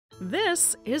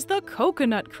This is the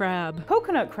coconut crab.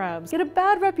 Coconut crabs get a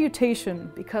bad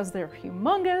reputation because they're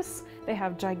humongous, they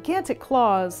have gigantic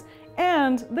claws,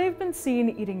 and they've been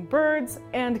seen eating birds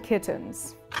and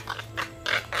kittens.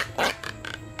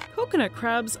 Coconut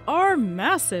crabs are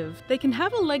massive. They can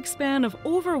have a leg span of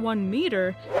over 1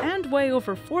 meter and weigh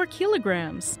over 4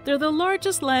 kilograms. They're the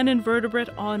largest land invertebrate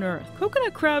on Earth.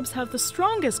 Coconut crabs have the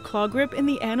strongest claw grip in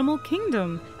the animal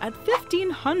kingdom at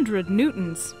 1,500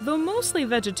 newtons. Though mostly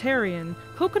vegetarian,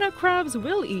 coconut crabs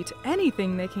will eat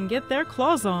anything they can get their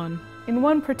claws on. In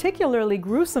one particularly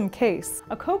gruesome case,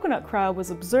 a coconut crab was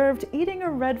observed eating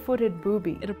a red-footed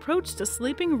booby. It approached a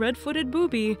sleeping red-footed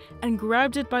booby and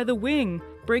grabbed it by the wing,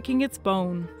 breaking its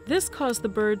bone. This caused the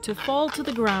bird to fall to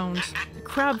the ground. The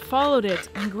crab followed it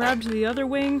and grabbed the other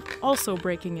wing, also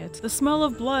breaking it. The smell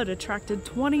of blood attracted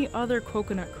 20 other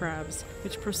coconut crabs,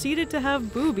 which proceeded to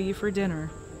have booby for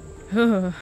dinner.